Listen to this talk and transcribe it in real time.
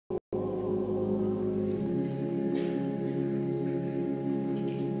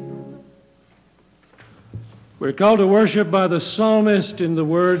We're called to worship by the psalmist in the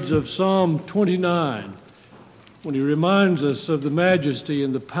words of Psalm 29, when he reminds us of the majesty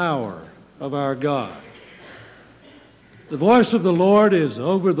and the power of our God. The voice of the Lord is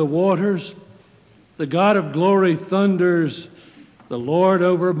over the waters. The God of glory thunders, the Lord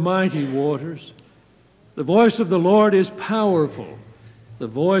over mighty waters. The voice of the Lord is powerful. The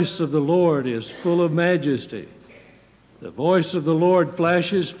voice of the Lord is full of majesty. The voice of the Lord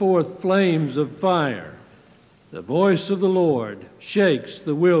flashes forth flames of fire. The voice of the Lord shakes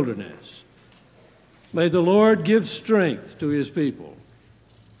the wilderness. May the Lord give strength to his people.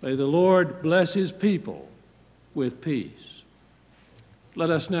 May the Lord bless his people with peace. Let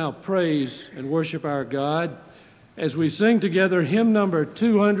us now praise and worship our God as we sing together hymn number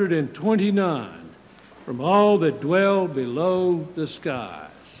 229, From All That Dwell Below the Skies.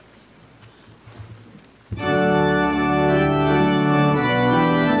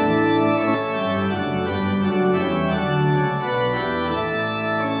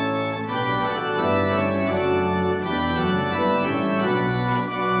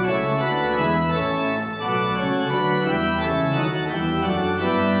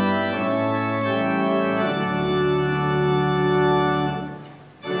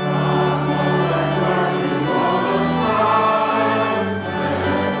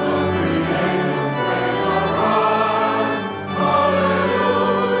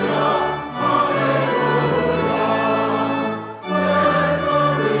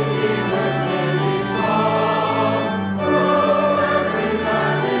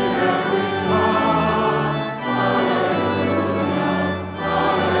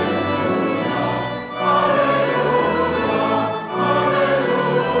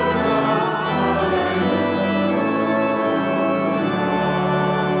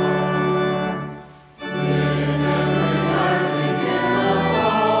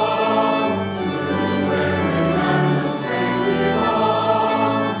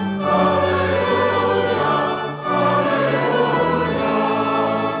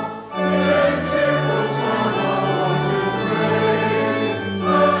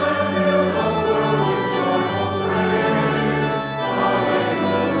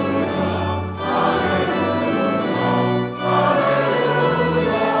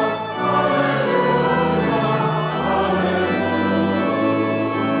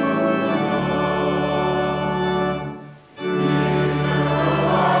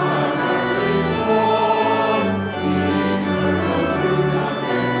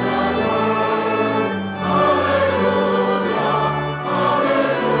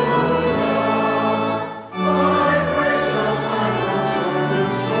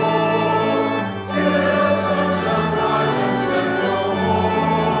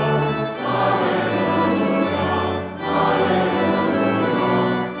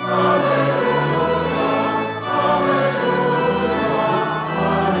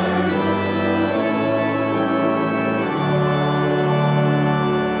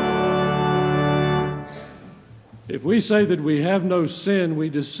 If we say that we have no sin, we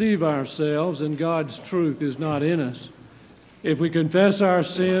deceive ourselves, and God's truth is not in us. If we confess our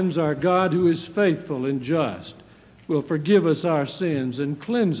sins, our God, who is faithful and just, will forgive us our sins and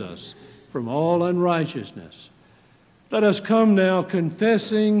cleanse us from all unrighteousness. Let us come now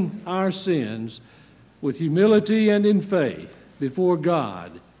confessing our sins with humility and in faith before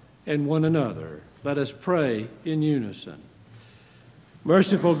God and one another. Let us pray in unison.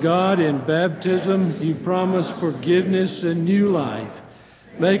 Merciful God, in baptism you promise forgiveness and new life,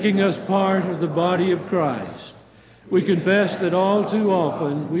 making us part of the body of Christ. We confess that all too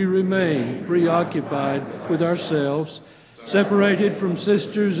often we remain preoccupied with ourselves, separated from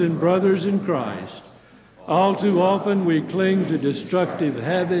sisters and brothers in Christ. All too often we cling to destructive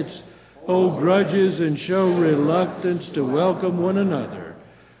habits, hold grudges, and show reluctance to welcome one another.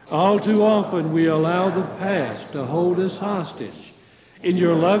 All too often we allow the past to hold us hostage. In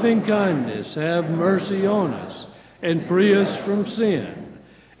your loving kindness, have mercy on us and free us from sin.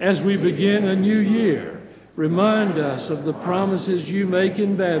 As we begin a new year, remind us of the promises you make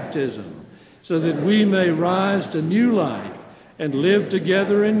in baptism, so that we may rise to new life and live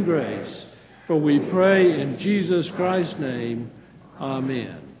together in grace. For we pray in Jesus Christ's name,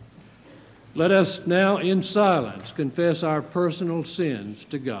 amen. Let us now in silence confess our personal sins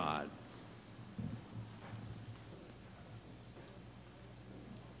to God.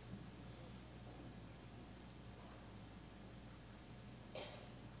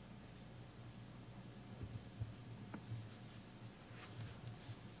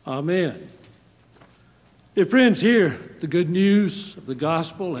 Amen. Dear friends, hear the good news of the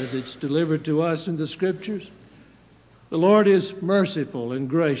gospel as it's delivered to us in the Scriptures. The Lord is merciful and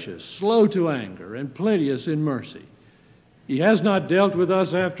gracious, slow to anger, and plenteous in mercy. He has not dealt with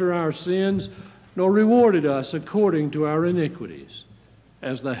us after our sins, nor rewarded us according to our iniquities.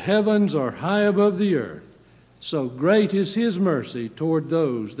 As the heavens are high above the earth, so great is his mercy toward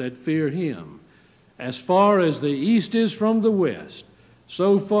those that fear him. As far as the east is from the west,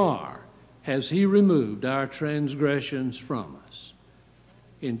 so far has he removed our transgressions from us.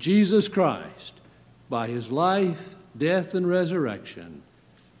 In Jesus Christ, by his life, death, and resurrection,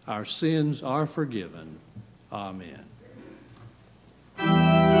 our sins are forgiven. Amen.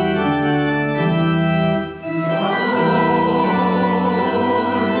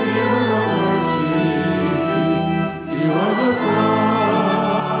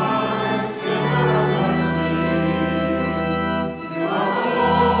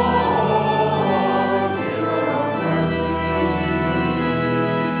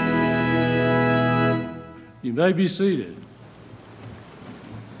 You may be seated.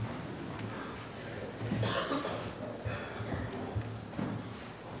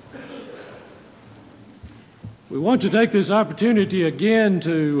 We want to take this opportunity again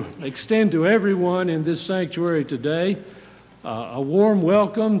to extend to everyone in this sanctuary today a warm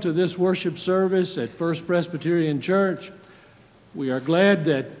welcome to this worship service at First Presbyterian Church. We are glad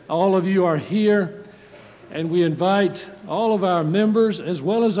that all of you are here, and we invite all of our members as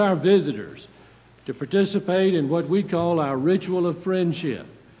well as our visitors to participate in what we call our ritual of friendship.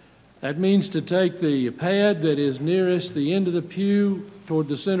 That means to take the pad that is nearest the end of the pew toward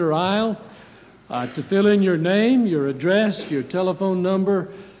the center aisle, to fill in your name, your address, your telephone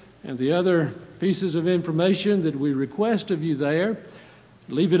number, and the other pieces of information that we request of you there.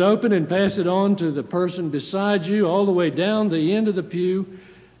 Leave it open and pass it on to the person beside you all the way down the end of the pew,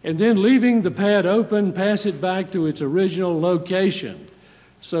 and then leaving the pad open, pass it back to its original location,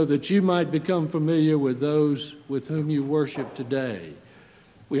 so that you might become familiar with those with whom you worship today.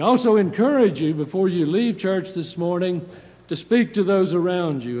 We also encourage you, before you leave church this morning, to speak to those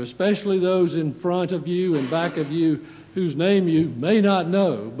around you, especially those in front of you and back of you whose name you may not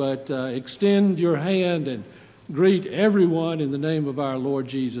know, but extend your hand and greet everyone in the name of our Lord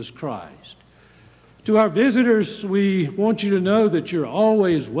Jesus Christ. To our visitors, we want you to know that you're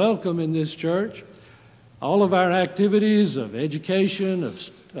always welcome in this church. All of our activities of education,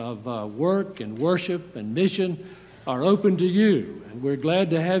 of work and worship and mission are open to you, and we're glad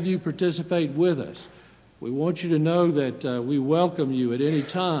to have you participate with us. We want you to know that we welcome you at any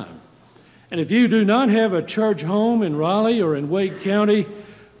time. And if you do not have a church home in Raleigh or in Wake County,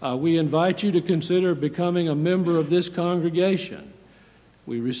 we invite you to consider becoming a member of this congregation.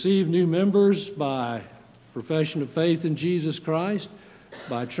 We receive new members by profession of faith in Jesus Christ,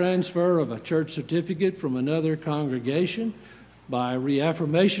 by transfer of a church certificate from another congregation, by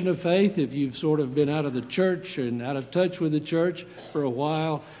reaffirmation of faith if you've sort of been out of the church and out of touch with the church for a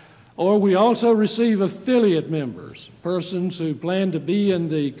while, or we also receive affiliate members, persons who plan to be in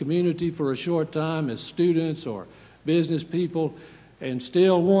the community for a short time as students or business people and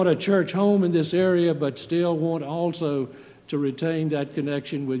still want a church home in this area, but still want also to retain that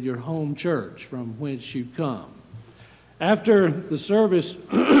connection with your home church from whence you come. After the service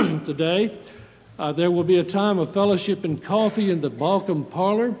today, there will be a time of fellowship and coffee in the Balcom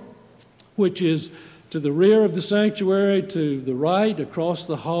Parlor, which is to the rear of the sanctuary, to the right, across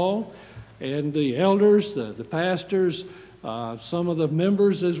the hall. And the elders, the pastors, some of the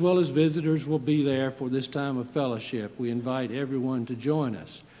members as well as visitors will be there for this time of fellowship. We invite everyone to join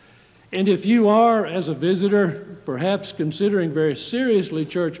us. And if you are, as a visitor, perhaps considering very seriously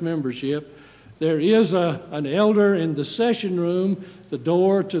church membership, there is an elder in the session room, the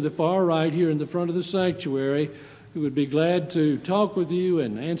door to the far right here in the front of the sanctuary, who would be glad to talk with you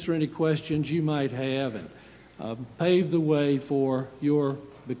and answer any questions you might have and pave the way for your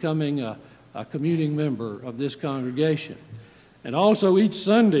becoming a communing member of this congregation. And also each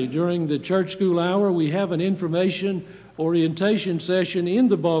Sunday during the church school hour, we have an information orientation session in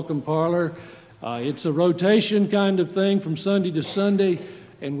the Balcom Parlor. It's a rotation kind of thing from Sunday to Sunday,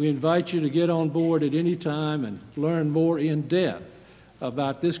 and we invite you to get on board at any time and learn more in depth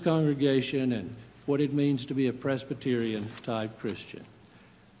about this congregation and what it means to be a Presbyterian-type Christian.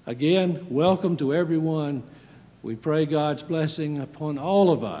 Again, welcome to everyone. We pray God's blessing upon all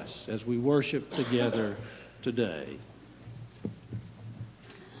of us as we worship together today.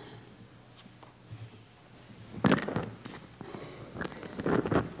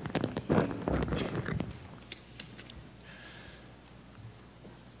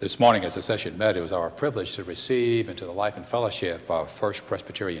 This morning, as the session met, it was our privilege to receive into the life and fellowship of First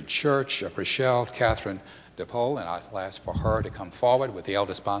Presbyterian Church of Rochelle, Catherine DePaul, and I'll ask for her to come forward with the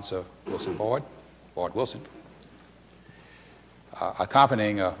elder sponsor, Wilson Board Wilson.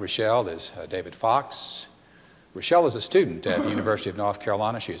 Accompanying Rochelle is David Fox. Rochelle is a student at the University of North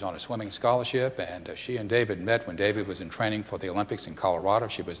Carolina. She's on a swimming scholarship, and she and David met when David was in training for the Olympics in Colorado.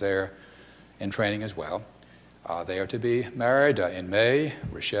 She was there in training as well. They are to be married in May.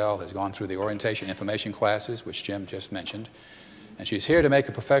 Rochelle has gone through the orientation information classes, which Jim just mentioned, and she's here to make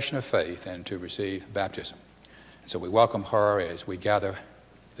a profession of faith and to receive baptism. And so we welcome her as we gather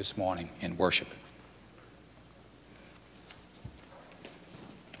this morning in worship.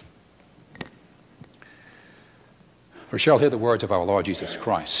 Rochelle, hear the words of our Lord Jesus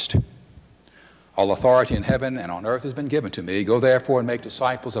Christ. All authority in heaven and on earth has been given to me. Go therefore and make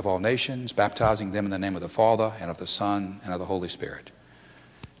disciples of all nations, baptizing them in the name of the Father and of the Son and of the Holy Spirit,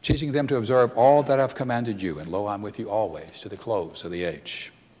 teaching them to observe all that I've commanded you, and lo, I'm with you always to the close of the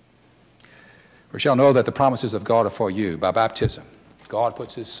age. Rochelle, know that the promises of God are for you. By baptism, God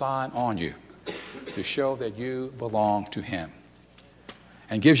puts his sign on you to show that you belong to him,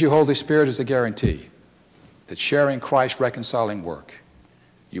 and gives you Holy Spirit as a guarantee that sharing Christ's reconciling work,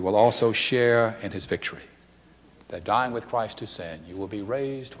 you will also share in his victory, that dying with Christ to sin, you will be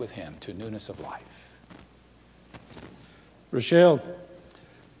raised with him to newness of life. Rochelle,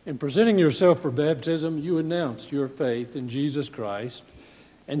 in presenting yourself for baptism, you announced your faith in Jesus Christ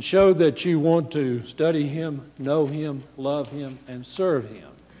and showed that you want to study him, know him, love him, and serve him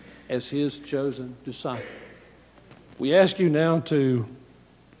as his chosen disciple. We ask you now to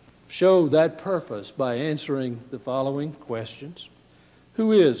show that purpose by answering the following questions.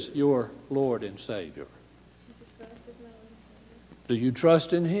 Who is your Lord and Savior? Jesus Christ is my Lord and Savior. Do you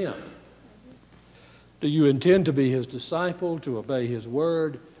trust in him? Do you intend to be his disciple, to obey his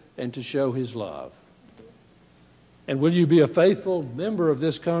word, and to show his love? And will you be a faithful member of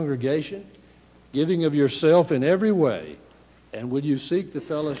this congregation, giving of yourself in every way? And will you seek the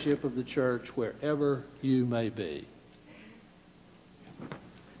fellowship of the church wherever you may be?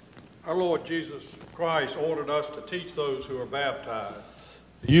 Our Lord Jesus Christ ordered us to teach those who are baptized.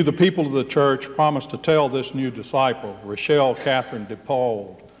 You, the people of the church, promise to tell this new disciple, Rochelle Catherine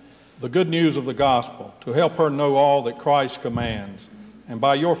DePaul, the good news of the gospel, to help her know all that Christ commands, and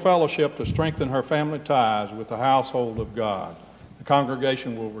by your fellowship to strengthen her family ties with the household of God. The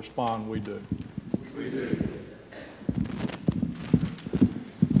congregation will respond, we do. We do.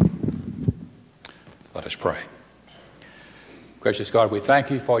 Let us pray. Gracious God, we thank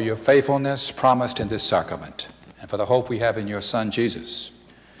you for your faithfulness promised in this sacrament and for the hope we have in your Son, Jesus.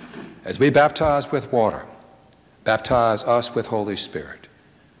 As we baptize with water, baptize us with Holy Spirit,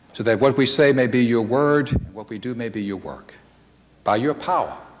 so that what we say may be your word and what we do may be your work. By your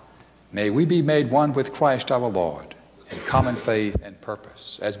power, may we be made one with Christ our Lord in common faith and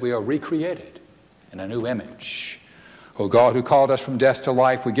purpose as we are recreated in a new image. O God, who called us from death to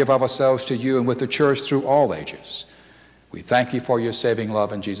life, we give of ourselves to you and with the church through all ages. We thank you for your saving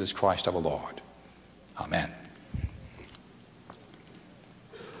love in Jesus Christ our Lord. Amen.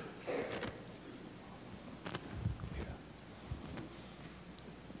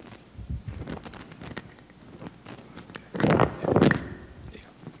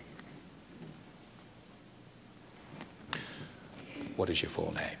 What is your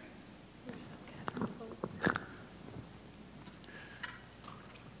full name?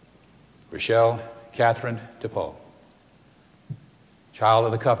 Rochelle Catherine DePaul. Child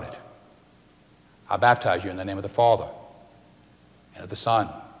of the covenant, I baptize you in the name of the Father, and of the Son,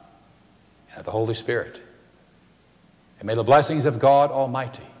 and of the Holy Spirit. And may the blessings of God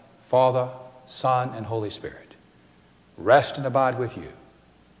Almighty, Father, Son, and Holy Spirit, rest and abide with you,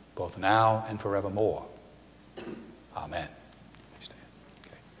 both now and forevermore. Amen.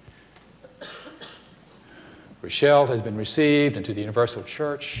 Okay. Rochelle has been received into the Universal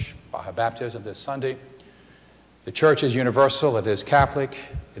Church by her baptism this Sunday. The church is universal, it is Catholic,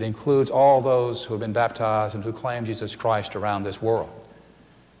 it includes all those who have been baptized and who claim Jesus Christ around this world,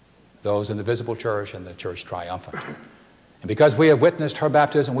 those in the visible church and the church triumphant. And because we have witnessed her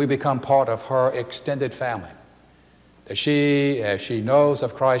baptism, we become part of her extended family. That she, as she knows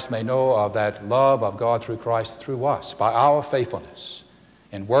of Christ, may know of that love of God through Christ through us, by our faithfulness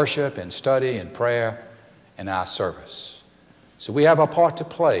in worship, in study, in prayer, in our service. So we have a part to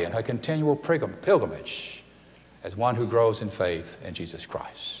play in her continual pilgrimage as one who grows in faith in Jesus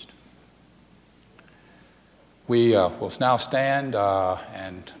Christ. We will now stand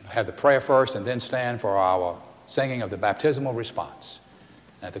and have the prayer first and then stand for our singing of the baptismal response.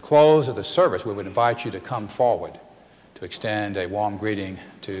 And at the close of the service, we would invite you to come forward to extend a warm greeting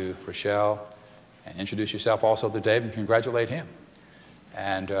to Rochelle and introduce yourself also to David and congratulate him.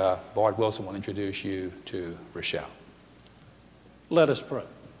 And Boyd Wilson will introduce you to Rochelle. Let us pray.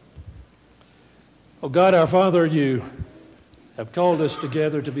 Oh God, our Father, you have called us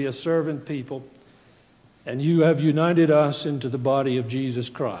together to be a servant people, and you have united us into the body of Jesus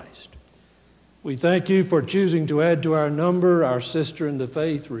Christ. We thank you for choosing to add to our number our sister in the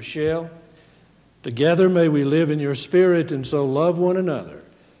faith, Rochelle. Together may we live in your spirit and so love one another,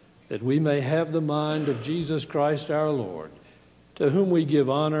 that we may have the mind of Jesus Christ our Lord, to whom we give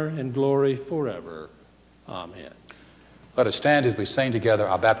honor and glory forever. Amen. Let us stand as we sing together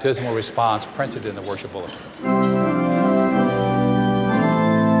our baptismal response printed in the worship bulletin.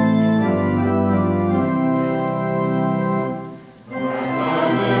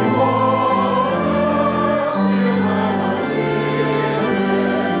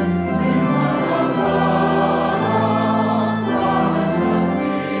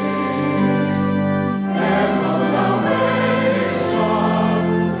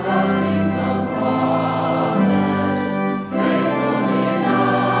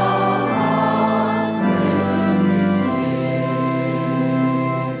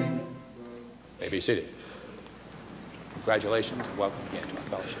 Be seated. Congratulations and welcome again to our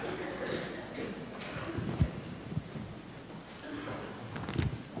fellowship.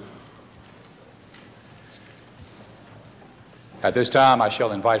 At this time, I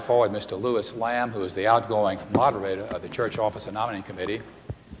shall invite forward Mr. Lewis Lamb, who is the outgoing moderator of the Church Office and Nominating Committee,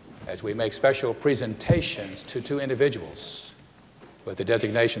 as we make special presentations to two individuals with the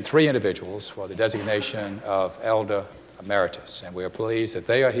designation, three individuals for the designation of Elder Emeritus, and we are pleased that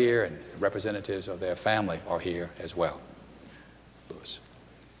they are here and representatives of their family are here as well. Lewis.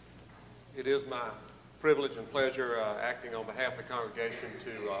 It is my privilege and pleasure acting on behalf of the congregation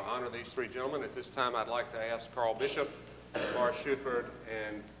to honor these three gentlemen. At this time, I'd like to ask Carl Bishop, Morris Shuford,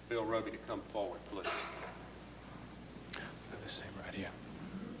 and Bill Roby to come forward, please. This same right here.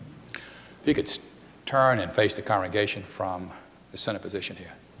 If you could turn and face the congregation from the center position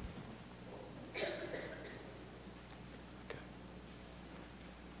here.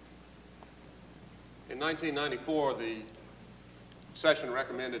 In 1994, the session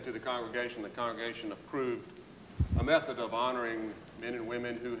recommended to the congregation approved a method of honoring men and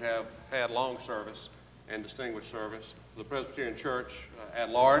women who have had long service and distinguished service for the Presbyterian Church at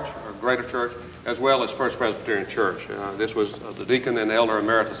large, or Greater Church, as well as First Presbyterian Church. This was the Deacon and Elder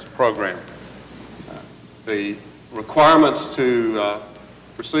Emeritus program. The requirements to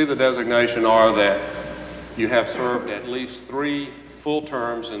receive the designation are that you have served at least 3 full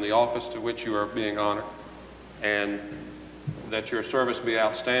terms in the office to which you are being honored, and that your service be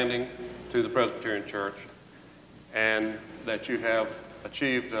outstanding to the Presbyterian Church, and that you have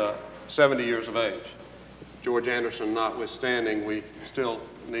achieved 70 years of age. George Anderson notwithstanding, we still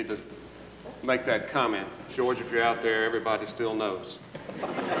need to make that comment. George, if you're out there, everybody still knows.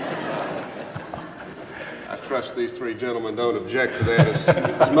 I trust these three gentlemen don't object to that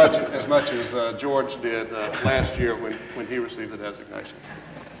as much as George did last year when he received the designation.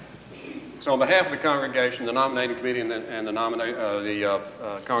 So on behalf of the congregation, the nominating committee, and the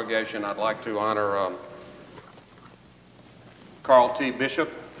congregation, I'd like to honor Carl T.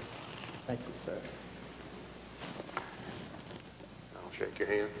 Bishop. Thank you, sir. I'll shake your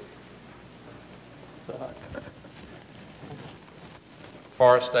hand.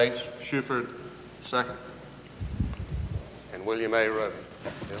 Forrest H. Shuford, second. And William A. Roby.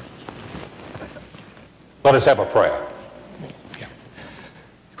 Let us have a prayer. Yeah.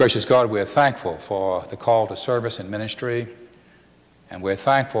 Gracious God, we're thankful for the call to service and ministry, and we're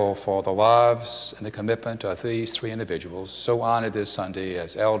thankful for the lives and the commitment of these three individuals so honored this Sunday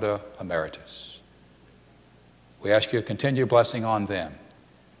as Elder Emeritus. We ask your continued blessing on them.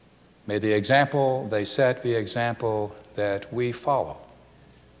 May the example they set be an example that we follow,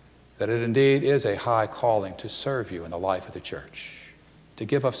 that it indeed is a high calling to serve you in the life of the church, to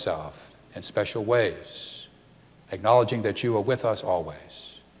give of self in special ways, acknowledging that you are with us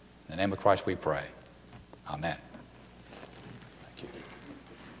always. In the name of Christ we pray. Amen. Thank you.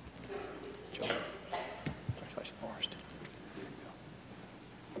 Joe. Congratulations, Forrest.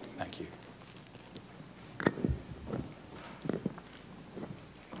 Thank you.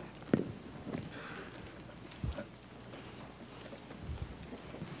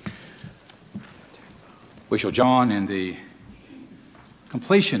 We shall join in the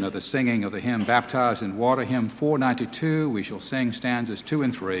completion of the singing of the hymn Baptized in Water, hymn 492. We shall sing stanzas 2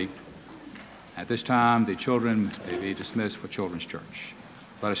 and 3. At this time, the children may be dismissed for Children's Church.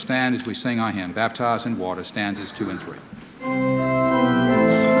 Let us stand as we sing our hymn Baptized in Water, stanzas 2 and 3.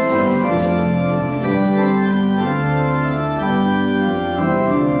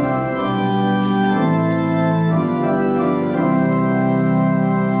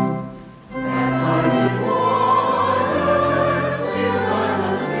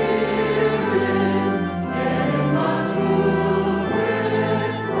 Spirit, dead in my true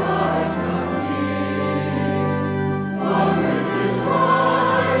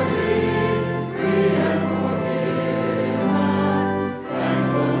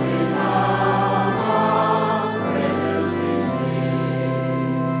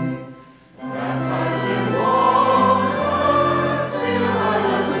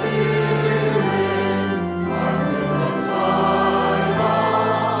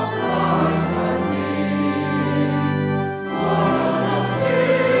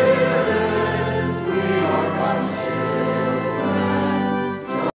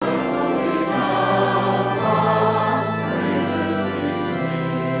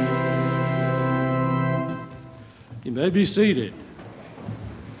You may be seated.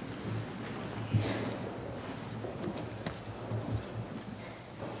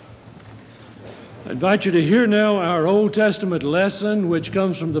 I invite you to hear now our Old Testament lesson, which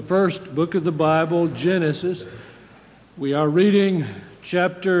comes from the first book of the Bible, Genesis. We are reading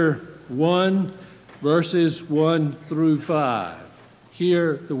chapter 1, verses 1 through 5.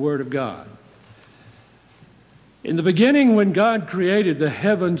 Hear the word of God. In the beginning, when God created the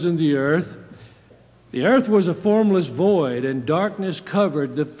heavens and the earth was a formless void, and darkness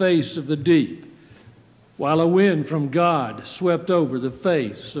covered the face of the deep, while a wind from God swept over the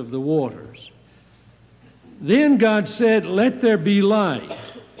face of the waters. Then God said, "Let there be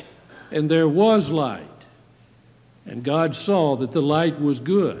light," and there was light. And God saw that the light was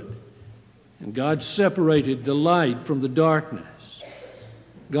good, and God separated the light from the darkness.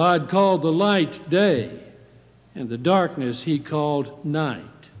 God called the light day, and the darkness he called night.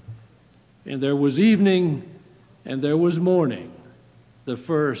 And there was evening, and there was morning, the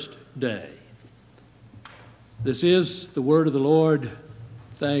first day. This is the word of the Lord.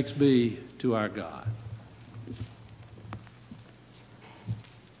 Thanks be to our God.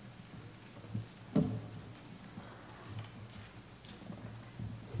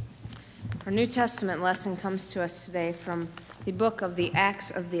 Our New Testament lesson comes to us today from the book of the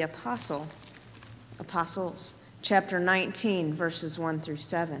Acts of the Apostles, chapter 19, verses 1 through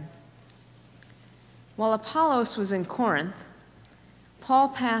 7. While Apollos was in Corinth, Paul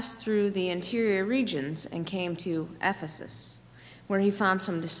passed through the interior regions and came to Ephesus, where he found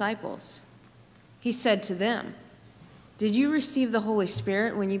some disciples. He said to them, "Did you receive the Holy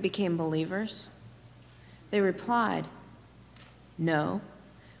Spirit when you became believers?" They replied, "No.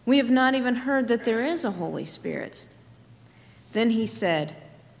 We have not even heard that there is a Holy Spirit." Then he said,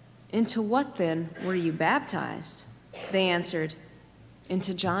 "Into what then were you baptized?" They answered,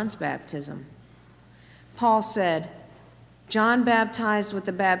 "Into John's baptism." Paul said, "John baptized with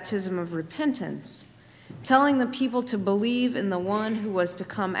the baptism of repentance, telling the people to believe in the one who was to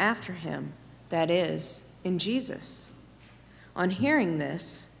come after him, that is, in Jesus." On hearing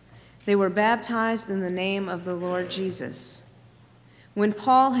this, they were baptized in the name of the Lord Jesus. When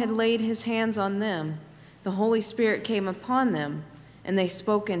Paul had laid his hands on them, the Holy Spirit came upon them, and they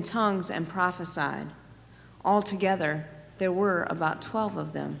spoke in tongues and prophesied. Altogether, there were about 12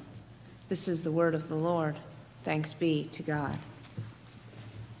 of them. This is the word of the Lord. Thanks be to God.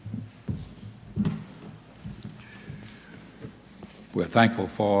 We're thankful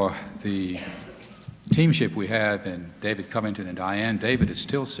for the teamship we have in David Covington and Diane. David is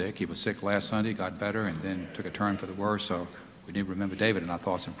still sick. He was sick last Sunday, got better, and then took a turn for the worse, so we need to remember David in our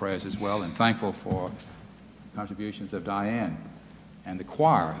thoughts and prayers as well, and thankful for contributions of Diane and the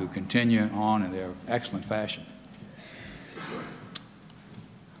choir, who continue on in their excellent fashion.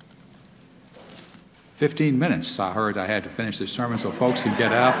 15 minutes I heard I had to finish this sermon so folks can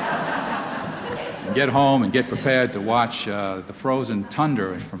get out and get home and get prepared to watch the Frozen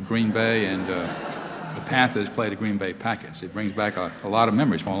Thunder from Green Bay and the Panthers play the Green Bay Packers. It brings back a lot of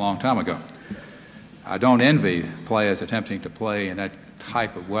memories from a long time ago. I don't envy players attempting to play in that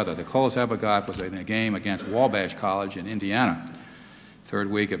type of weather. The coldest I ever got was in a game against Wabash College in Indiana, third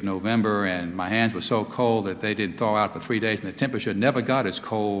week of November, and my hands were so cold that they didn't thaw out for 3 days, and the temperature never got as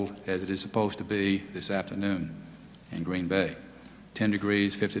cold as it is supposed to be this afternoon in Green Bay. 10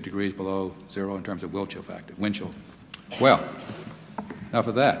 degrees, 50 degrees below zero in terms of wind chill factor. Well, enough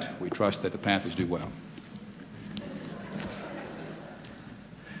of that. We trust that the Panthers do well.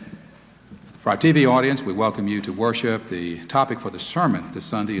 For our TV audience, we welcome you to worship. The topic for the sermon this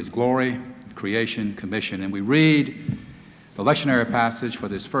Sunday is Glory, Creation, Commission, and we read the lectionary passage for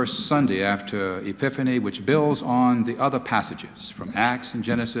this first Sunday after Epiphany, which builds on the other passages from Acts and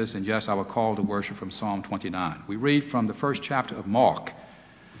Genesis, and yes, our call to worship from Psalm 29. We read from the first chapter of Mark,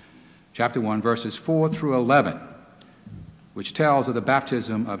 chapter 1, verses 4 through 11, which tells of the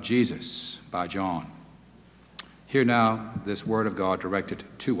baptism of Jesus by John. Hear now this word of God directed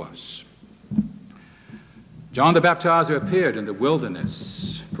to us. John the Baptizer appeared in the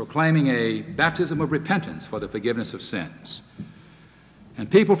wilderness, proclaiming a baptism of repentance for the forgiveness of sins. And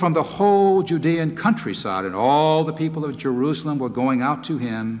people from the whole Judean countryside and all the people of Jerusalem were going out to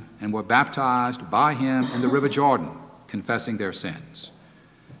him and were baptized by him in the river Jordan, confessing their sins.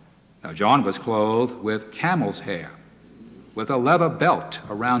 Now John was clothed with camel's hair, with a leather belt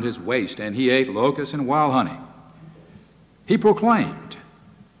around his waist, and he ate locusts and wild honey. He proclaimed,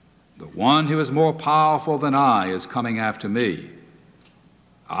 "The one who is more powerful than I is coming after me.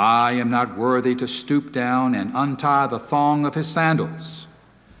 I am not worthy to stoop down and untie the thong of his sandals.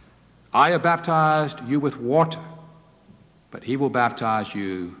 I have baptized you with water, but he will baptize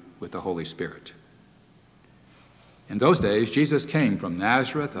you with the Holy Spirit." In those days, Jesus came from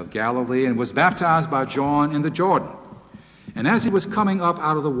Nazareth of Galilee and was baptized by John in the Jordan. And as he was coming up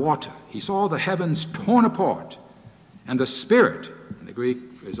out of the water, he saw the heavens torn apart, and the Spirit, in the Greek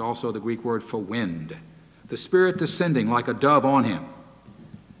is also the Greek word for wind, the Spirit descending like a dove on him.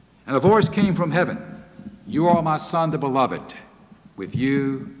 And a voice came from heaven, "You are my Son, the beloved. With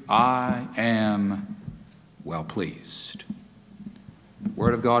you I am well pleased."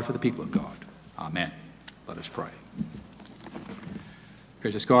 Word of God for the people of God. Amen. Let us pray.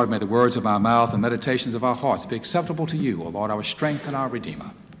 Gracious God, may the words of our mouth and meditations of our hearts be acceptable to you, O Lord, our strength and our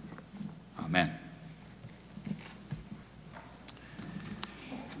Redeemer. Amen.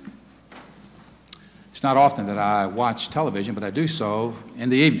 It's not often that I watch television, but I do so in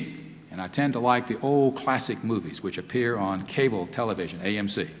the evening. And I tend to like the old classic movies which appear on cable television,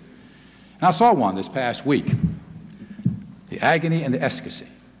 AMC. And I saw one this past week, The Agony and the Ecstasy.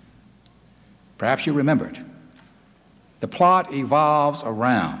 Perhaps you remember it. The plot evolves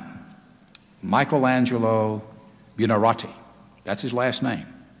around Michelangelo Buonarroti. That's his last name.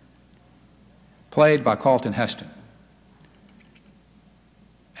 Played by Charlton Heston.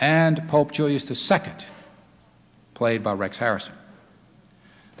 And Pope Julius II, played by Rex Harrison.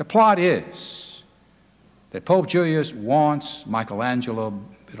 The plot is that Pope Julius wants Michelangelo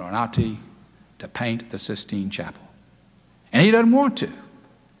Buonarroti to paint the Sistine Chapel. And he doesn't want to.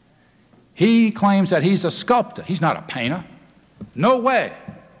 He claims that he's a sculptor. He's not a painter. No way.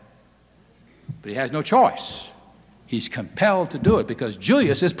 But he has no choice. He's compelled to do it because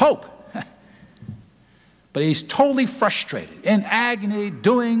Julius is Pope. But he's totally frustrated, in agony,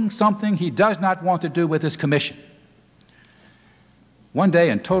 doing something he does not want to do with his commission. One day,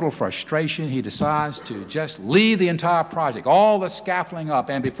 in total frustration, he decides to just leave the entire project, all the scaffolding up.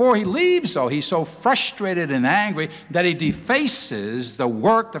 And before he leaves, he's so frustrated and angry that he defaces the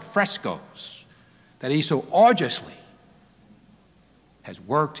work, the frescoes, that he so arduously has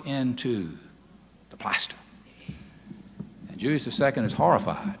worked into the plaster. And Julius II is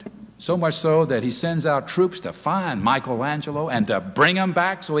horrified, so much so that he sends out troops to find Michelangelo and to bring him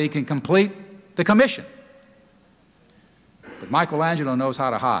back so he can complete the commission. But Michelangelo knows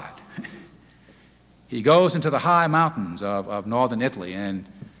how to hide. He goes into the high mountains of northern Italy, and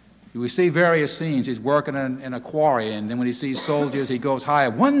we see various scenes. He's working in a quarry, and then when he sees soldiers, he goes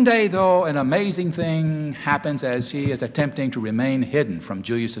higher. One day, though, an amazing thing happens as he is attempting to remain hidden from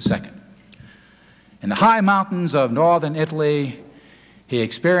Julius II. In the high mountains of northern Italy, he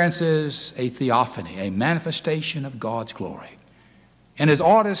experiences a theophany, a manifestation of God's glory. In his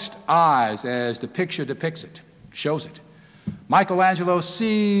artist's eyes, as the picture depicts it, shows it, Michelangelo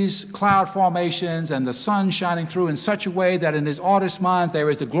sees cloud formations and the sun shining through in such a way that in his artist's minds there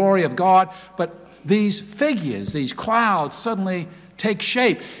is the glory of God, but these figures, these clouds suddenly take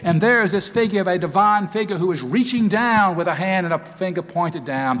shape, and there is this figure of a divine figure who is reaching down with a hand and a finger pointed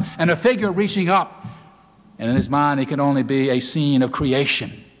down, and a figure reaching up, and in his mind it can only be a scene of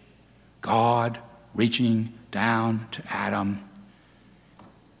creation. God reaching down to Adam,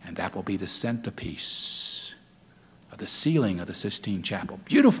 and that will be the centerpiece of the ceiling of the Sistine Chapel.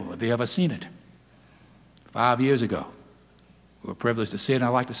 Beautiful. Have you ever seen it? 5 years ago, we were privileged to see it, and I'd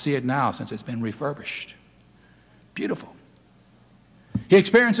like to see it now since it's been refurbished. Beautiful. He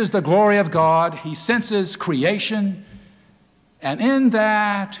experiences the glory of God. He senses creation. And in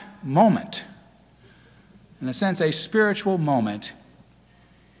that moment, in a sense, a spiritual moment,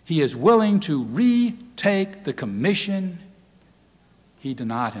 he is willing to retake the commission he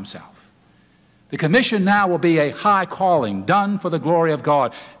denied himself. The commission now will be a high calling done for the glory of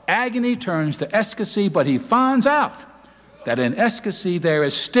God. Agony turns to ecstasy, but he finds out that in ecstasy there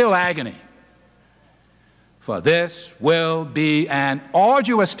is still agony. For this will be an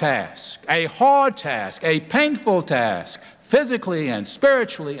arduous task, a hard task, a painful task, physically and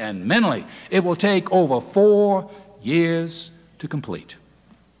spiritually and mentally. It will take over 4 years to complete.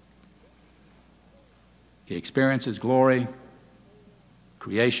 He experiences glory,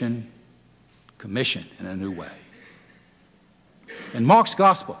 creation, commission in a new way. In Mark's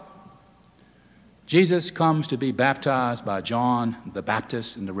Gospel, Jesus comes to be baptized by John the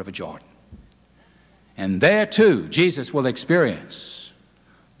Baptist in the River Jordan. And there too, Jesus will experience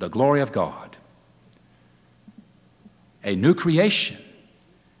the glory of God, a new creation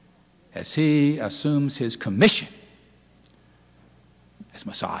as he assumes his commission as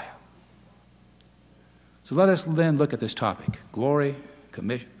Messiah. So let us then look at this topic: glory,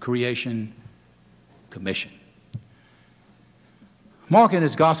 creation, commission. Mark in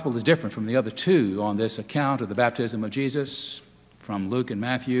his gospel is different from the other two on this account of the baptism of Jesus from Luke and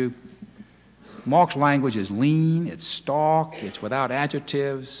Matthew. Mark's language is lean, it's stark, it's without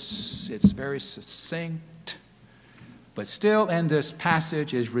adjectives, it's very succinct. But still in this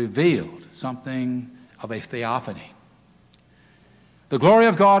passage is revealed something of a theophany. The glory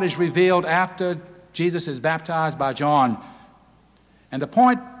of God is revealed after Jesus is baptized by John. And the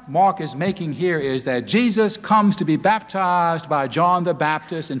point Mark is making here is that Jesus comes to be baptized by John the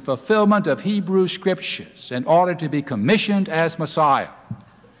Baptist in fulfillment of Hebrew Scriptures in order to be commissioned as Messiah.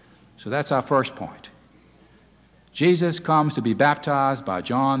 So that's our first point. Jesus comes to be baptized by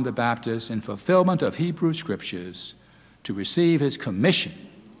John the Baptist in fulfillment of Hebrew Scriptures to receive his commission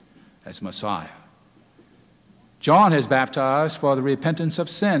as Messiah. John is baptized for the repentance of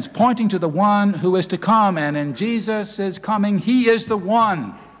sins, pointing to the one who is to come, and in Jesus' coming, he is the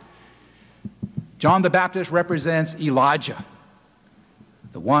one. John the Baptist represents Elijah,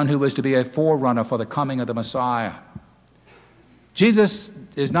 the one who is to be a forerunner for the coming of the Messiah. Jesus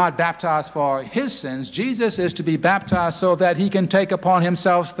is not baptized for his sins. Jesus is to be baptized so that he can take upon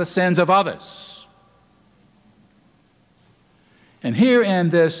himself the sins of others. And here in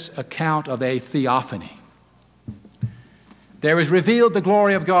this account of a theophany, there is revealed the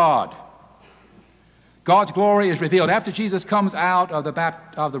glory of God. God's glory is revealed. After Jesus comes out of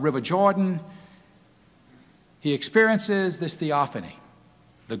the river Jordan, he experiences this theophany,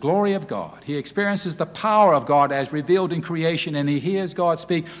 the glory of God. He experiences the power of God as revealed in creation, and he hears God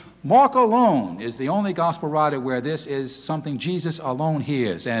speak. Mark alone is the only gospel writer where this is something Jesus alone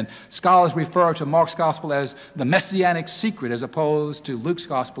hears, and scholars refer to Mark's gospel as the messianic secret as opposed to Luke's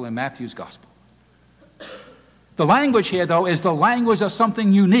gospel and Matthew's gospel. The language here, though, is the language of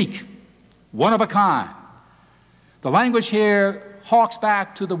something unique, one of a kind. The language here harks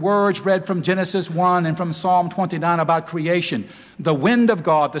back to the words read from Genesis 1 and from Psalm 29 about creation. The wind of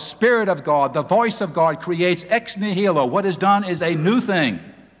God, the Spirit of God, the voice of God creates ex nihilo. What is done is a new thing.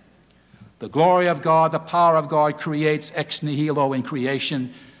 The glory of God, the power of God creates ex nihilo in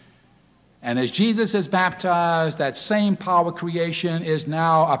creation. And as Jesus is baptized, that same power of creation is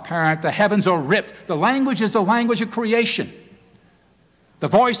now apparent. The heavens are ripped. The language is the language of creation. The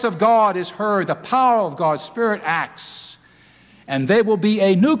voice of God is heard. The power of God's Spirit acts. And they will be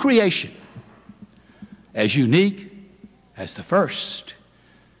a new creation, as unique as the first.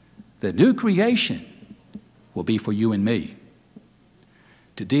 The new creation will be for you and me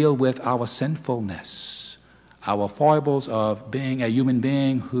to deal with our sinfulness, our foibles of being a human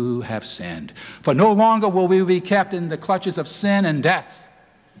being who have sinned. For no longer will we be kept in the clutches of sin and death.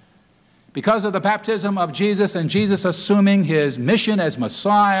 Because of the baptism of Jesus and Jesus assuming his mission as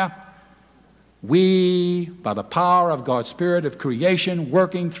Messiah, we, by the power of God's Spirit of creation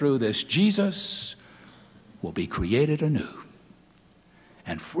working through this Jesus, will be created anew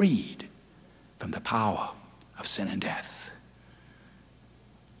and freed from the power of sin and death.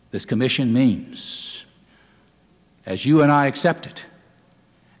 This commission means, as you and I accept it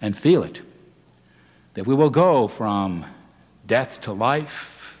and feel it, that we will go from death to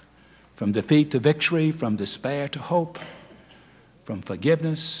life, from defeat to victory, from despair to hope, from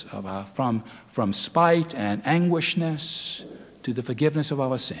forgiveness from spite and anguishness to the forgiveness of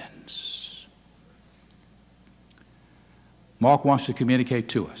our sins. Mark wants to communicate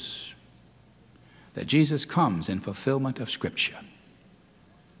to us that Jesus comes in fulfillment of Scripture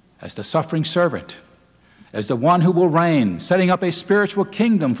as the suffering servant, as the one who will reign, setting up a spiritual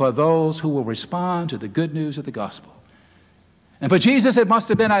kingdom for those who will respond to the good news of the gospel. And for Jesus, it must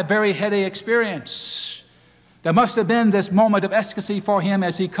have been a very heady experience. There must have been this moment of ecstasy for him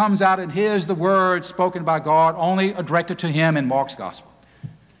as he comes out and hears the words spoken by God, only directed to him in Mark's gospel.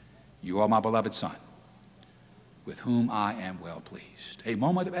 You are my beloved Son, with whom I am well pleased. A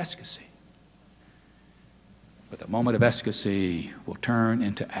moment of ecstasy. But the moment of ecstasy will turn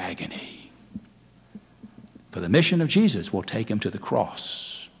into agony. For the mission of Jesus will take him to the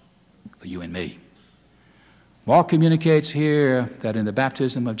cross for you and me. Mark communicates here that in the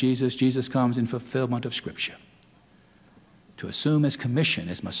baptism of Jesus, Jesus comes in fulfillment of Scripture to assume his commission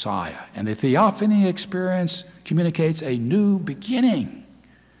as Messiah. And the theophany experience communicates a new beginning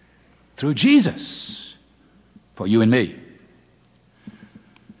through Jesus for you and me.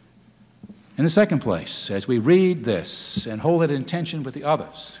 In the second place, as we read this and hold it in tension with the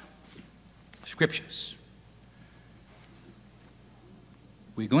others, Scriptures,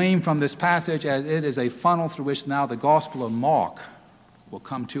 we glean from this passage as it is a funnel through which now the Gospel of Mark will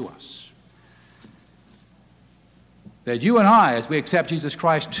come to us. That you and I, as we accept Jesus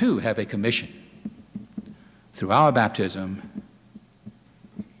Christ, too have a commission through our baptism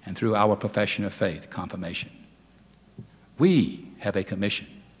and through our profession of faith, confirmation. We have a commission.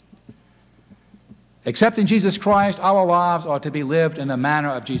 Accepting Jesus Christ, our lives are to be lived in the manner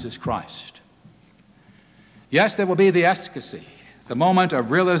of Jesus Christ. Yes, there will be the ecstasy, the moment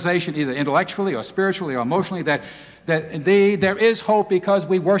of realization, either intellectually or spiritually or emotionally, that indeed there is hope because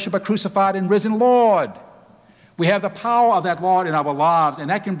we worship a crucified and risen Lord. We have the power of that Lord in our lives, and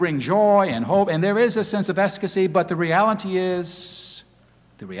that can bring joy and hope, and there is a sense of ecstasy, but the reality is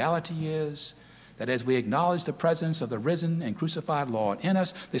that as we acknowledge the presence of the risen and crucified Lord in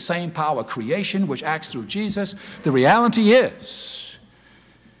us, the same power of creation which acts through Jesus, the reality is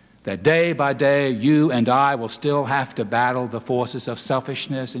that day by day you and I will still have to battle the forces of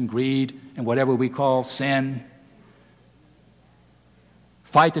selfishness and greed and whatever we call sin,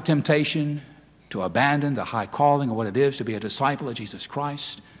 fight the temptation to abandon the high calling of what it is to be a disciple of Jesus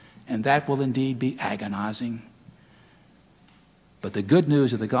Christ, and that will indeed be agonizing. But the good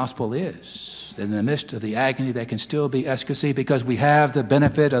news of the gospel is that in the midst of the agony there can still be ecstasy because we have the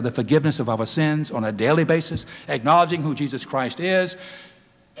benefit of the forgiveness of our sins on a daily basis, acknowledging who Jesus Christ is.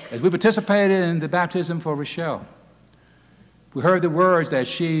 As we participated in the baptism for Rochelle, we heard the words that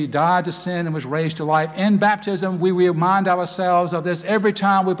she died to sin and was raised to life. In baptism, we remind ourselves of this every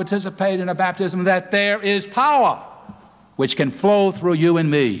time we participate in a baptism, that there is power which can flow through you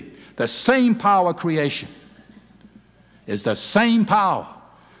and me. The same power of creation is the same power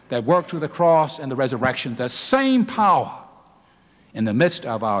that worked through the cross and the resurrection, the same power in the midst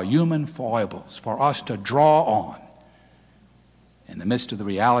of our human foibles for us to draw on in the midst of the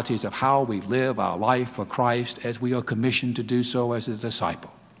realities of how we live our life for Christ as we are commissioned to do so as a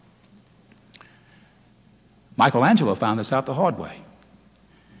disciple. Michelangelo found this out the hard way.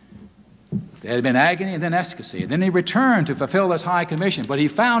 There had been agony and then ecstasy. And then he returned to fulfill this high commission, but he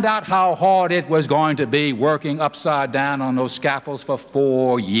found out how hard it was going to be working upside down on those scaffolds for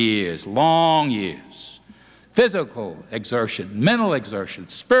 4 years, long years. Physical exertion, mental exertion,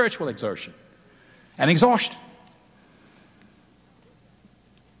 spiritual exertion, and exhaustion.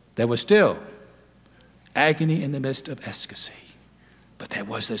 There was still agony in the midst of ecstasy, but there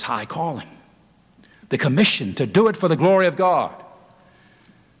was this high calling, the commission to do it for the glory of God.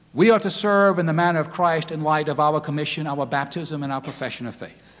 We are to serve in the manner of Christ in light of our commission, our baptism, and our profession of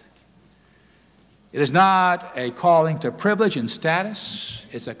faith. It is not a calling to privilege and status.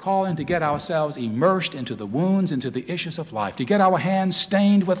 It's a calling to get ourselves immersed into the wounds, into the issues of life, to get our hands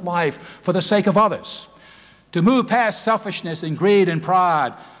stained with life for the sake of others, to move past selfishness and greed and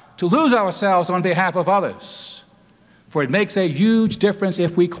pride, to lose ourselves on behalf of others. For it makes a huge difference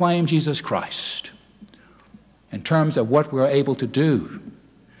if we claim Jesus Christ in terms of what we're able to do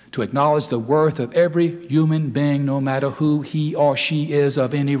to acknowledge the worth of every human being, no matter who he or she is,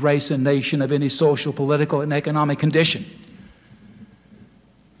 of any race and nation, of any social, political, and economic condition.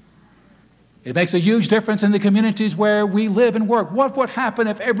 It makes a huge difference in the communities where we live and work. What would happen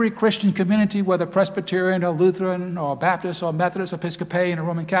if every Christian community, whether Presbyterian or Lutheran or Baptist or Methodist, Episcopalian or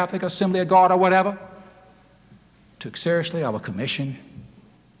Roman Catholic, Assembly of God or whatever, took seriously our commission?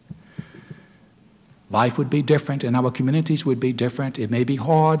 Life would be different and our communities would be different. It may be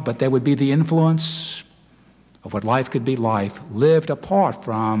hard, but there would be the influence of what life could be like, lived apart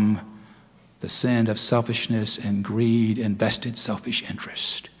from the sin of selfishness and greed and vested selfish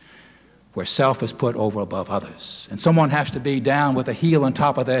interest, where self is put over above others. And someone has to be down with a heel on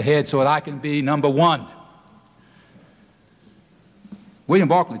top of their head so that I can be number one. William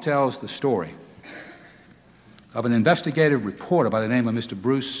Barclay tells the story of an investigative reporter by the name of Mr.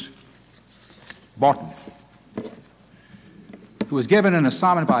 Bruce Barton, who was given an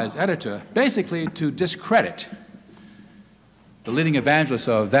assignment by his editor basically to discredit the leading evangelist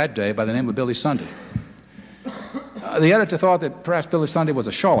of that day by the name of Billy Sunday. The editor thought that perhaps Billy Sunday was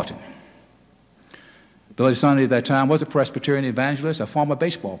a charlatan. Billy Sunday at that time was a Presbyterian evangelist, a former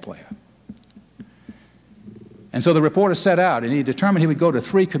baseball player. And so the reporter set out, and he determined he would go to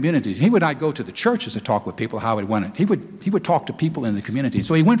 3 communities. He would not go to the churches to talk with people how it went. He would talk to people in the community.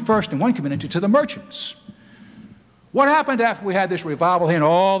 So he went first in one community to the merchants. What happened after we had this revival here and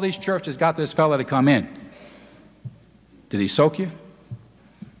all these churches got this fellow to come in? Did he soak you?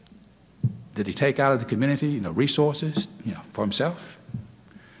 Did he take out of the community, resources, for himself?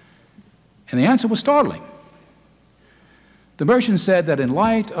 And the answer was startling. The merchant said that in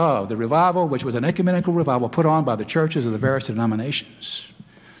light of the revival, which was an ecumenical revival put on by the churches of the various denominations,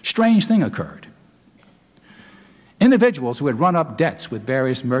 strange thing occurred. Individuals who had run up debts with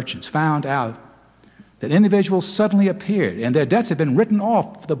various merchants found out that individuals suddenly appeared, and their debts had been written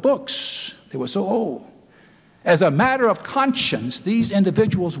off the books. They were so old. As a matter of conscience, these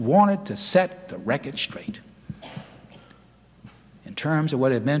individuals wanted to set the record straight in terms of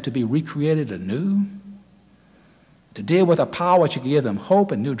what it meant to be recreated anew, to deal with a power which could give them hope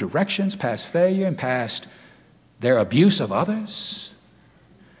and new directions past failure and past their abuse of others.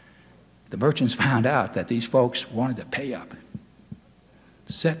 The merchants found out that these folks wanted to pay up.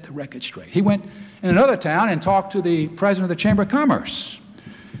 Set the record straight. He went in another town and talked to the president of the Chamber of Commerce.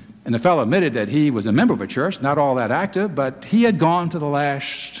 And the fellow admitted that he was a member of a church, not all that active, but he had gone to the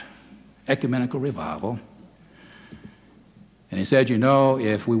last ecumenical revival. And he said, you know,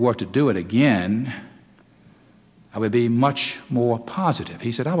 if we were to do it again, I would be much more positive.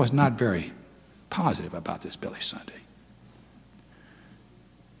 He said, I was not very positive about this Billy Sunday.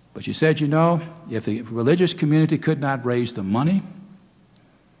 But you said, you know, if the religious community could not raise the money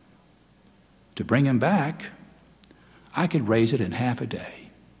to bring him back, I could raise it in half a day.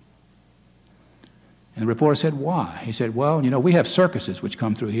 And the reporter said, why? He said, well, you know, we have circuses which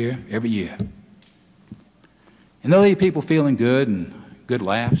come through here every year. And they'll leave people feeling good and good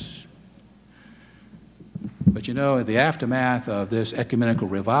laughs. But you know, the aftermath of this ecumenical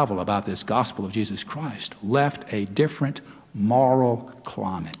revival about this gospel of Jesus Christ left a different moral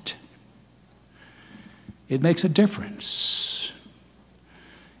climate. It makes a difference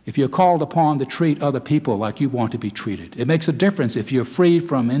if you're called upon to treat other people like you want to be treated. It makes a difference if you're freed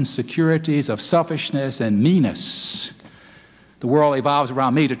from insecurities of selfishness and meanness. The world evolves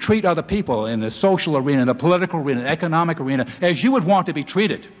around me to treat other people in the social arena, in the political arena, economic arena, as you would want to be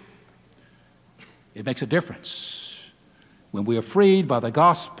treated. It makes a difference when we are freed by the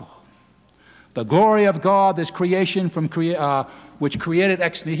gospel. The glory of God, this creation from which created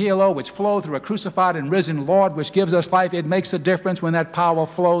ex nihilo, which flowed through a crucified and risen Lord, which gives us life, it makes a difference when that power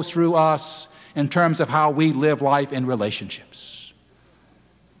flows through us in terms of how we live life in relationships.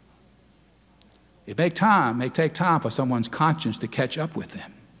 It may take time for someone's conscience to catch up with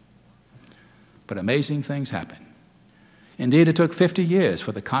them. But amazing things happen. Indeed, it took 50 years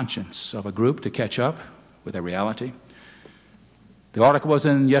for the conscience of a group to catch up with a reality. The article was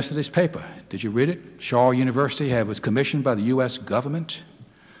in yesterday's paper. Did you read it? Shaw University was commissioned by the U.S. government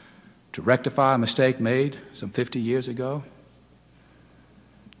to rectify a mistake made some 50 years ago.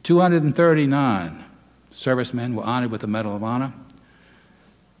 239 servicemen were honored with the Medal of Honor.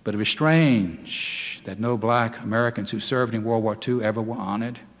 But it was strange that no black Americans who served in World War II ever were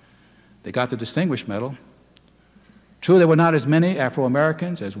honored. They got the Distinguished Medal. True, there were not as many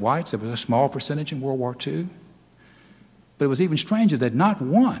Afro-Americans as whites. There was a small percentage in World War II. But it was even stranger that not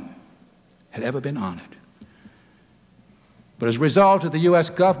one had ever been honored. But as a result of the U.S.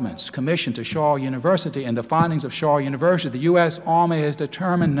 government's commission to Shaw University and the findings of Shaw University, the U.S. Army has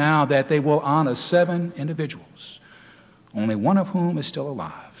determined now that they will honor 7 individuals, only one of whom is still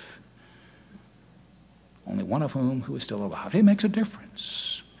alive. Only one of whom who is still alive. It makes a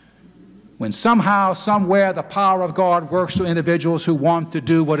difference. When somehow, somewhere, the power of God works through individuals who want to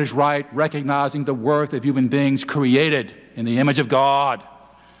do what is right, recognizing the worth of human beings created in the image of God.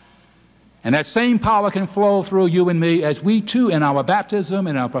 And that same power can flow through you and me as we too, in our baptism,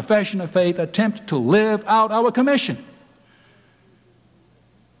 in our profession of faith, attempt to live out our commission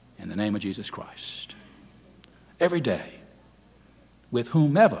in the name of Jesus Christ. Every day, with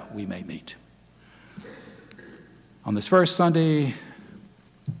whomever we may meet. On this first Sunday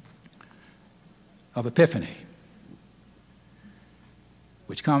of Epiphany,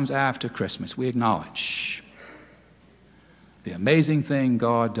 which comes after Christmas, we acknowledge the amazing thing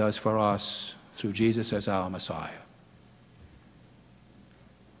God does for us through Jesus as our Messiah.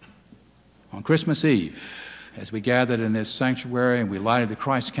 On Christmas Eve, as we gathered in this sanctuary and we lighted the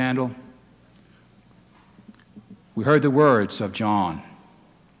Christ candle, we heard the words of John.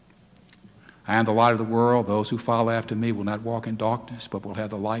 I am the light of the world. Those who follow after me will not walk in darkness, but will have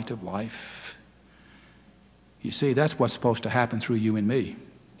the light of life. You see, that's what's supposed to happen through you and me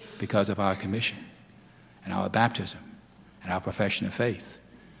because of our commission and our baptism and our profession of faith.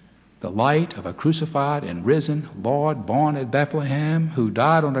 The light of a crucified and risen Lord born at Bethlehem, who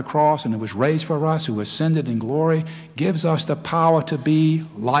died on the cross and who was raised for us, who ascended in glory, gives us the power to be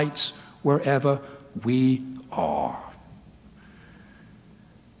lights wherever we are.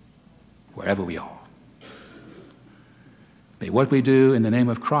 Wherever we are. May what we do in the name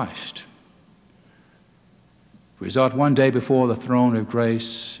of Christ result one day before the throne of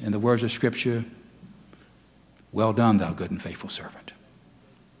grace in the words of Scripture, well done, thou good and faithful servant.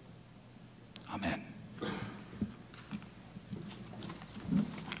 Amen.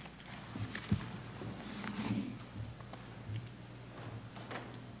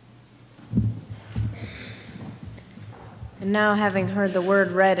 And now, having heard the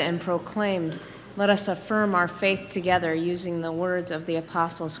word read and proclaimed, let us affirm our faith together using the words of the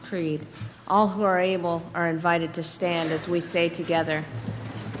Apostles' Creed. All who are able are invited to stand as we say together,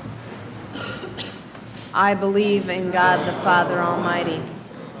 I believe in God the Father Almighty,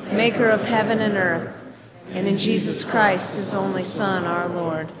 maker of heaven and earth, and in Jesus Christ, his only Son, our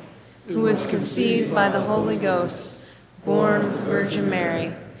Lord, who was conceived by the Holy Ghost, born of the Virgin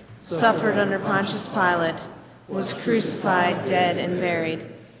Mary, suffered under Pontius Pilate, was crucified, dead, and buried.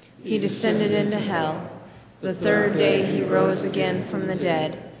 He descended into hell. The third day he rose again from the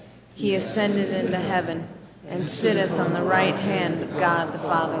dead. He ascended into heaven, and sitteth on the right hand of God the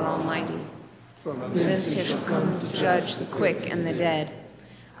Father Almighty. Thence he shall come to judge the quick and the dead.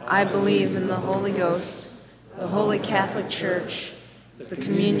 I believe in the Holy Ghost, the Holy Catholic Church, the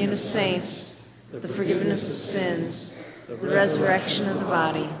communion of saints, the forgiveness of sins, the resurrection of the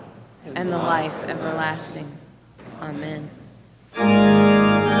body, and the life everlasting. Amen.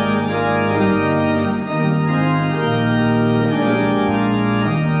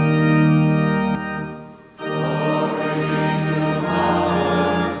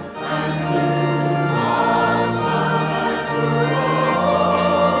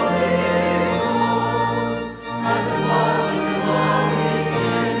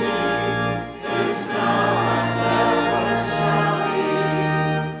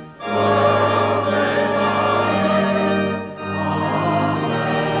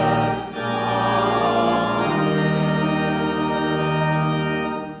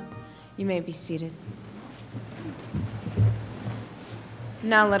 Be seated.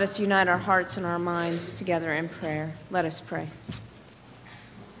 Now let us unite our hearts and our minds together in prayer. Let us pray.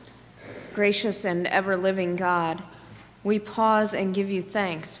 Gracious and ever-living God, we pause and give you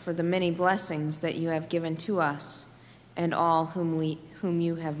thanks for the many blessings that you have given to us and all whom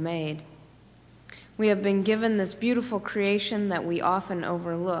you have made. We have been given this beautiful creation that we often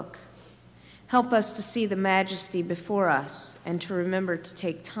overlook. Help us to see the majesty before us and to remember to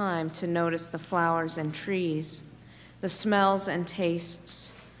take time to notice the flowers and trees, the smells and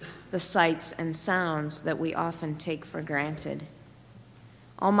tastes, the sights and sounds that we often take for granted.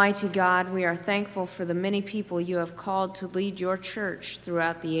 Almighty God, we are thankful for the many people you have called to lead your church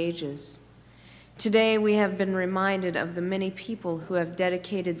throughout the ages. Today we have been reminded of the many people who have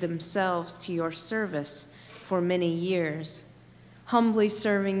dedicated themselves to your service for many years, humbly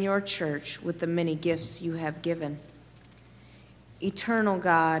serving your church with the many gifts you have given. Eternal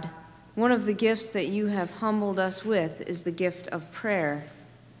God, one of the gifts that you have humbled us with is the gift of prayer.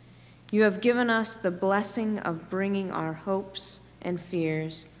 You have given us the blessing of bringing our hopes and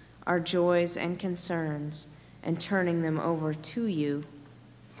fears, our joys and concerns, and turning them over to you.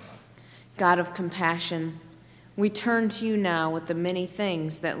 God of compassion, we turn to you now with the many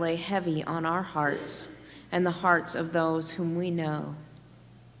things that lay heavy on our hearts and the hearts of those whom we know.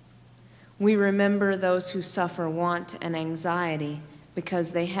 We remember those who suffer want and anxiety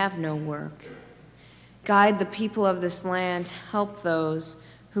because they have no work. Guide the people of this land, help those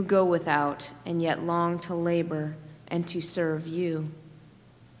who go without and yet long to labor and to serve you.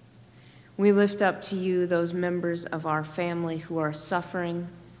 We lift up to you those members of our family who are suffering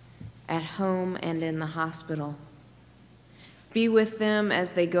at home and in the hospital. Be with them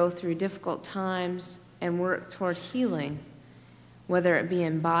as they go through difficult times and work toward healing, whether it be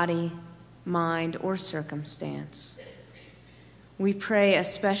in body, mind, or circumstance. We pray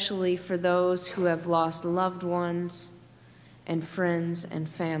especially for those who have lost loved ones and friends and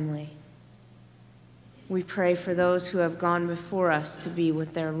family. We pray for those who have gone before us to be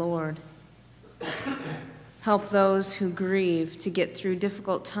with their Lord. Help those who grieve to get through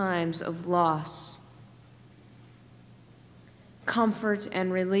difficult times of loss. Comfort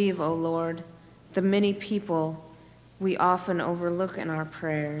and relieve, O Lord, the many people we often overlook in our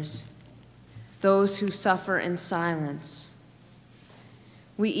prayers, those who suffer in silence.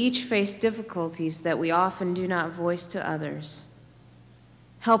 We each face difficulties that we often do not voice to others.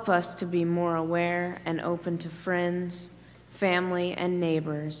 Help us to be more aware and open to friends, family, and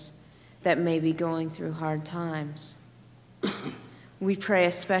neighbors that may be going through hard times. We pray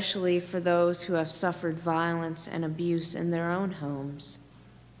especially for those who have suffered violence and abuse in their own homes,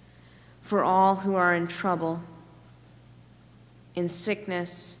 for all who are in trouble, in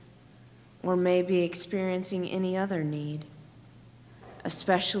sickness, or may be experiencing any other need,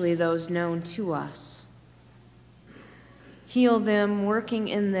 especially those known to us. Heal them, working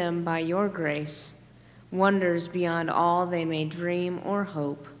in them by your grace, wonders beyond all they may dream or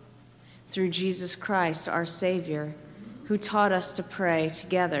hope, through Jesus Christ, our Savior, who taught us to pray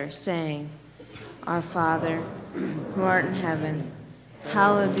together, saying, Our Father, who art in heaven,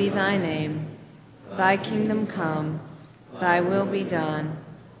 hallowed be thy name. Thy kingdom come, thy will be done,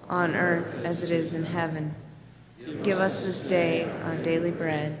 on earth as it is in heaven. Give us this day our daily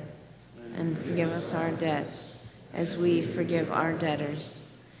bread, and forgive us our debts, as we forgive our debtors.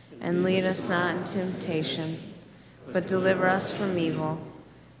 And lead us not into temptation, but deliver us from evil.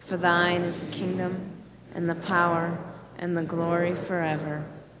 For thine is the kingdom, and the power, and the glory forever.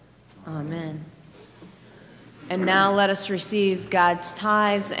 Amen. And now let us receive God's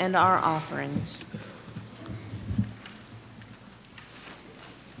tithes and our offerings.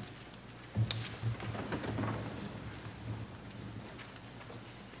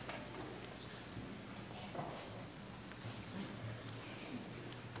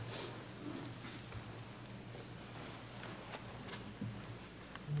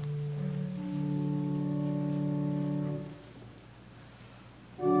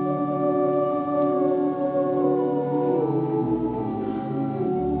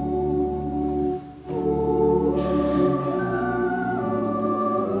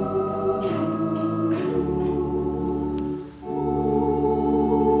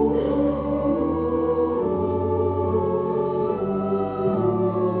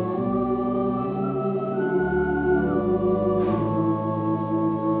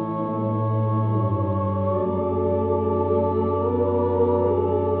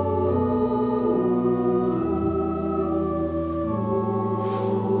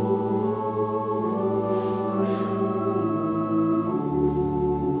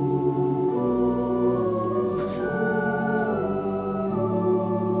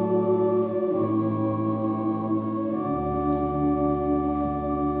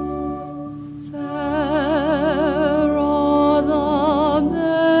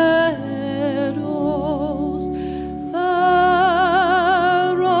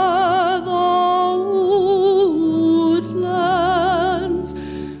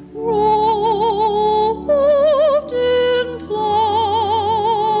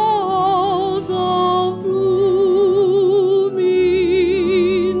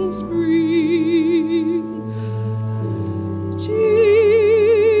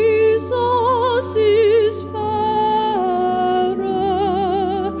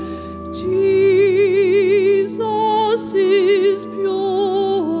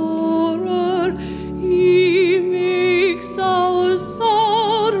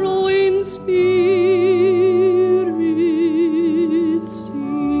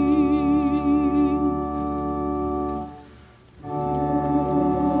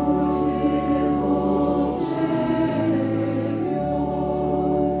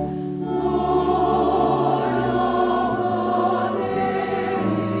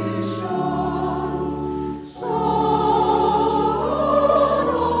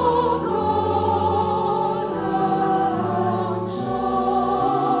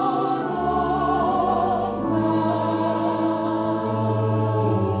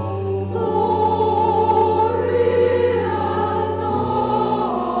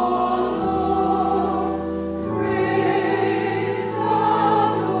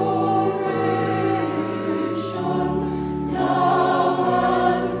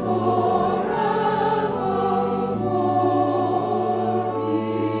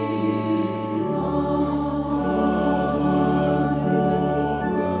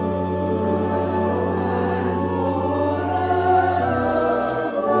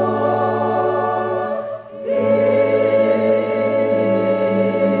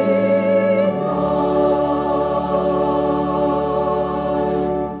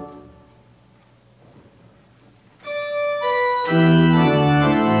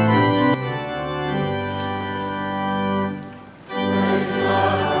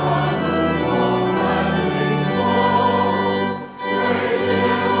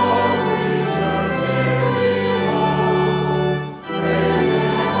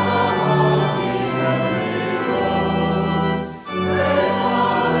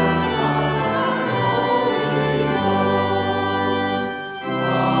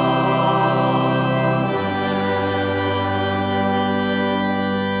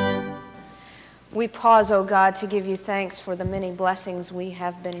 We pause, O God, to give you thanks for the many blessings we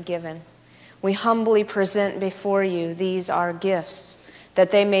have been given. We humbly present before you these our gifts,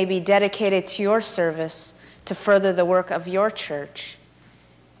 that they may be dedicated to your service to further the work of your church.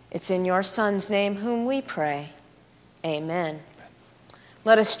 It's in your Son's name whom we pray. Amen.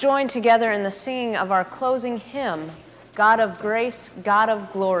 Let us join together in the singing of our closing hymn, God of Grace, God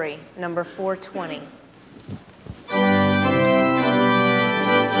of Glory, number 420.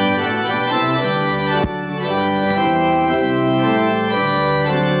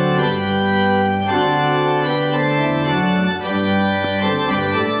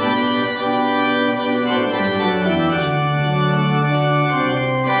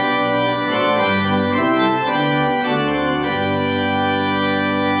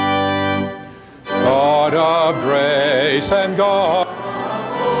 God of grace and God of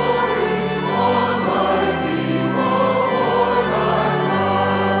glory,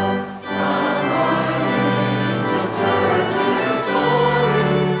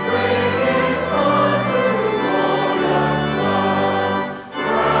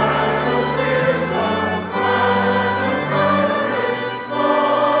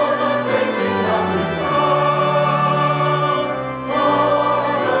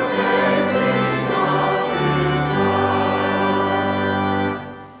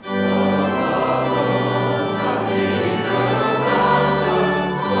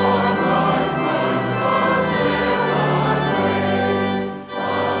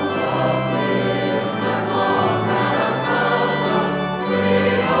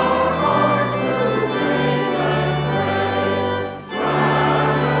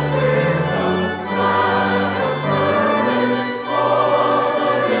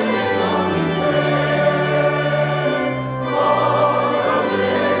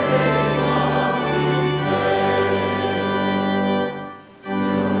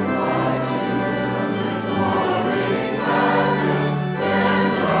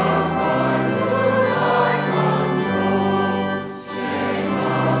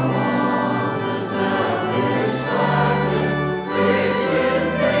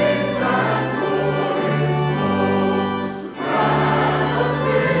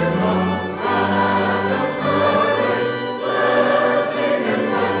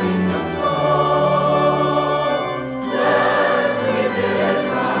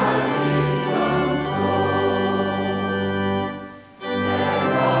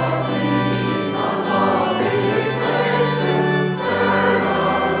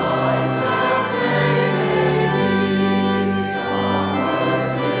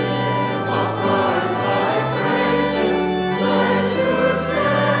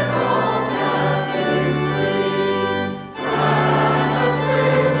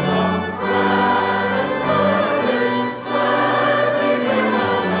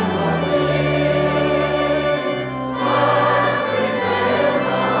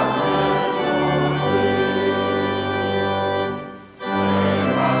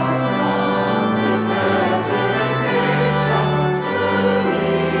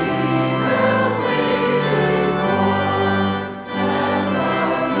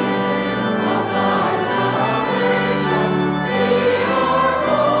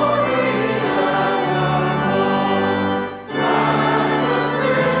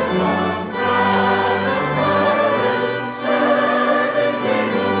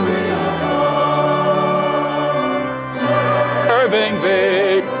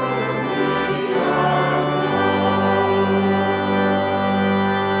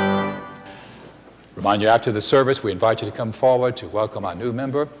 Finally, after the service, we invite you to come forward to welcome our new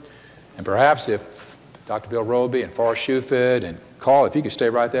member. And perhaps if Dr. Bill Roby and Forrest Shuford and Carl, if you could stay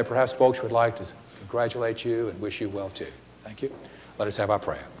right there, perhaps folks would like to congratulate you and wish you well too. Thank you. Let us have our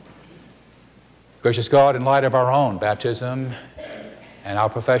prayer. Gracious God, in light of our own baptism and our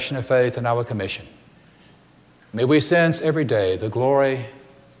profession of faith and our commission, may we sense every day the glory,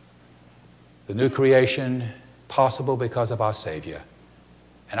 the new creation possible because of our Savior,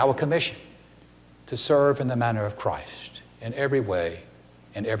 and our commission to serve in the manner of Christ in every way,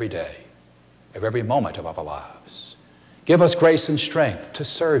 in every day, of every moment of our lives. Give us grace and strength to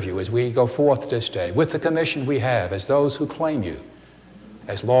serve you as we go forth this day with the commission we have as those who claim you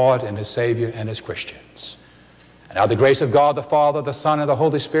as Lord and as Savior and as Christians. And now the grace of God the Father, the Son, and the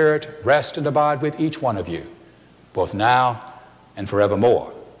Holy Spirit rest and abide with each one of you, both now and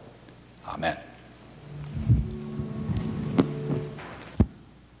forevermore. Amen.